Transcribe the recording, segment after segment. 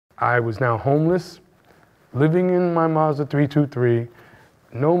I was now homeless, living in my Mazda 323,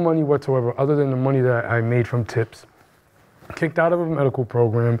 no money whatsoever other than the money that I made from tips. Kicked out of a medical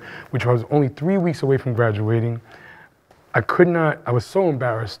program, which I was only 3 weeks away from graduating. I was so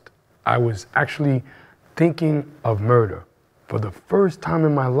embarrassed. I was actually thinking of murder. For the first time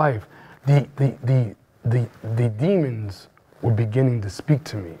in my life, the demons were beginning to speak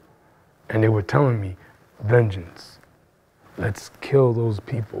to me. And they were telling me, vengeance. Let's kill those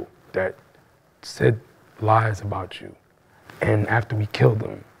people that said lies about you. And after we kill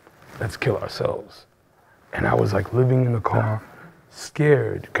them, let's kill ourselves. And I was like living in the car,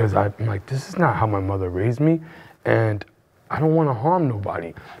 scared, because I'm like, this is not how my mother raised me, and I don't want to harm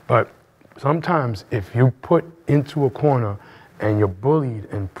nobody. But sometimes if you're put into a corner and you're bullied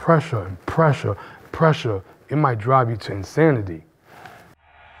and pressure, it might drive you to insanity.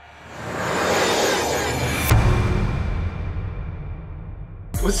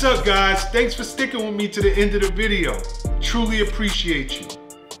 What's up, guys? Thanks for sticking with me to the end of the video. Truly appreciate you.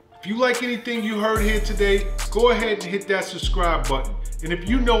 If you like anything you heard here today, go ahead and hit that subscribe button. And if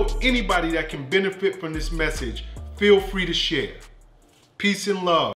you know anybody that can benefit from this message, feel free to share. Peace and love.